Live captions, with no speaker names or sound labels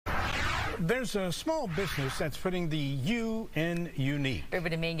There's a small business that's putting the U in unique.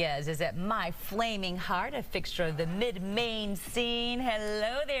 Ruben Dominguez is at My Flaming Heart, a fixture of the mid-Maine scene.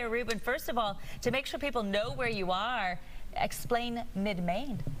 Hello there, Ruben. First of all, to make sure people know where you are, explain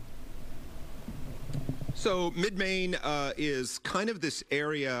mid-Maine. So mid-Maine is kind of this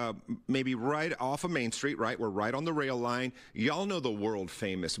area, maybe right off of Main Street, right? We're right on the rail line. Y'all know the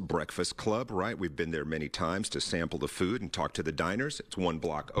world-famous Breakfast Club, right? We've been there many times to sample the food and talk to the diners. It's one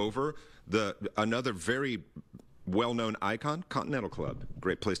block over. Another very well-known icon, Continental Club.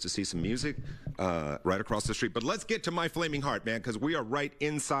 Great place to see some music right across the street. But let's get to My Flaming Heart, man, because we are right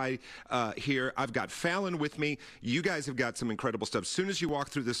inside here. I've got Fallon with me. You guys have got some incredible stuff. As soon as you walk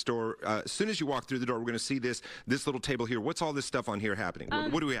through the store, as soon as you walk through the door, we're going to see this little table here. What's all this stuff on here happening?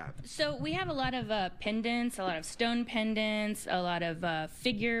 What do we have? So we have a lot of pendants, a lot of stone pendants, a lot of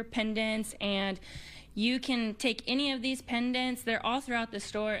figure pendants, and you can take any of these pendants, they're all throughout the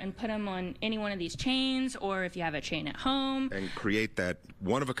store, and put them on any one of these chains, or if you have a chain at home. And create that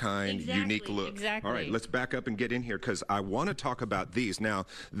one-of-a-kind, unique look. Exactly. All right, let's back up and get in here, because I want to talk about these. Now,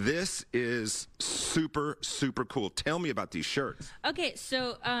 this is super, super cool. Tell me about these shirts. Okay,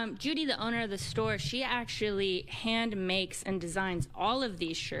 so Judy, the owner of the store, she actually hand makes and designs all of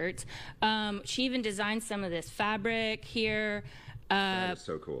these shirts. She even designed some of this fabric here. That is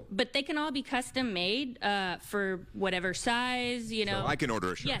so cool. But they can all be custom made for whatever size, you know. So I can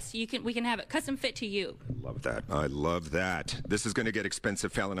order a shirt. Yes, you can. We can have it custom fit to you. I love that. I love that. This is going to get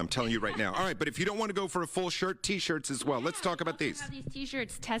expensive, Fallon. I'm telling you right now. All right, but if you don't want to go for a full shirt, T-shirts as well. Let's talk about these. We have these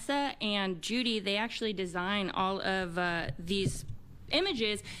T-shirts. Tessa and Judy, they actually design all of these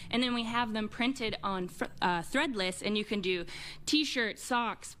images, and then we have them printed on threadless, and you can do T-shirts,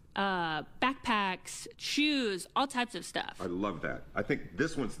 socks, backpacks, shoes, all types of stuff. I love that. I think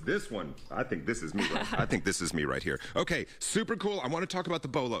this one. I think this is me. I think this is me right here. Okay, super cool. I want to talk about the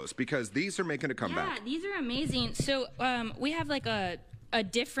bolos because these are making a comeback. Yeah, these are amazing. So we have like a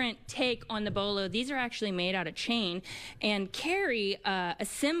different take on the bolo. These are actually made out of chain, and KRIV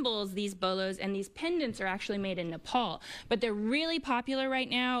assembles these bolos, and these pendants are actually made in Nepal, but they're really popular right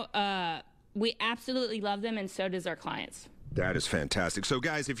now. We absolutely love them, and so does our clients. That is fantastic. So,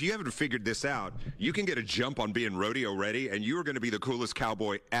 guys, if you haven't figured this out, you can get a jump on being rodeo ready, and you are going to be the coolest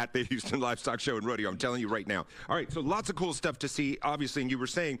cowboy at the Houston Livestock Show and Rodeo. I'm telling you right now. All right, so lots of cool stuff to see, obviously, and you were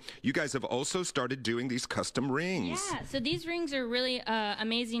saying you guys have also started doing these custom rings. Yeah, so these rings are really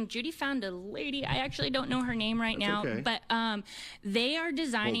amazing. Judy found a lady, I actually don't know her name right now, okay. But they are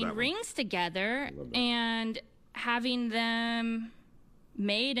designing rings together and having them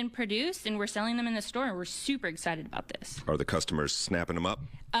made and produced, and we're selling them in the store, and we're super excited about this. Are the customers snapping them up?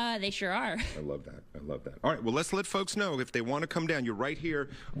 They sure are. I love that. I love that. All right, well, let's let folks know if they want to come down. You're right here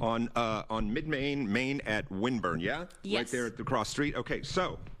on mid-Maine, Maine at Winburn, yeah? Yes. Right there at the cross street. Okay,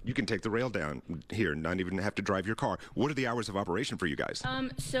 so you can take the rail down here, not even have to drive your car. What are the hours of operation for you guys?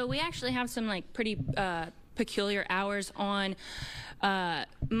 So we actually have some like pretty peculiar hours on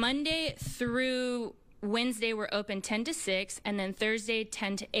Monday through Wednesday, we're open 10 to 6, and then Thursday,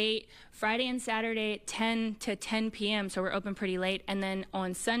 10 to 8. Friday and Saturday, 10 to 10 p.m., so we're open pretty late. And then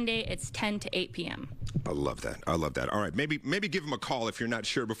on Sunday, it's 10 to 8 p.m. I love that. I love that. All right, maybe give them a call if you're not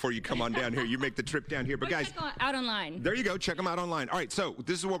sure before you come on down here. You make the trip down here. But guys, check out online. There you go. Check them out online. All right, so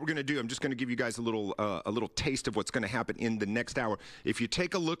this is what we're going to do. I'm just going to give you guys a little taste of what's going to happen in the next hour. If you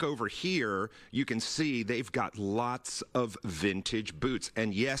take a look over here, you can see they've got lots of vintage boots.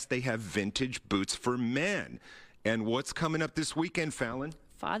 And yes, they have vintage boots for men. And what's coming up this weekend, Fallon?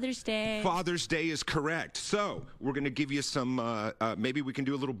 Father's Day. Father's Day is correct. So we're going to give you some, maybe we can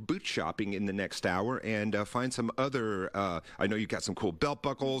do a little boot shopping in the next hour and find some other, I know you got some cool belt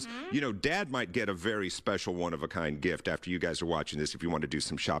buckles. You know, Dad might get a very special one-of-a-kind gift after you guys are watching this if you want to do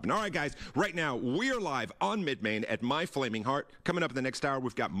some shopping. All right, guys, right now we are live on mid-Maine at My Flaming Heart. Coming up in the next hour,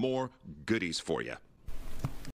 we've got more goodies for you.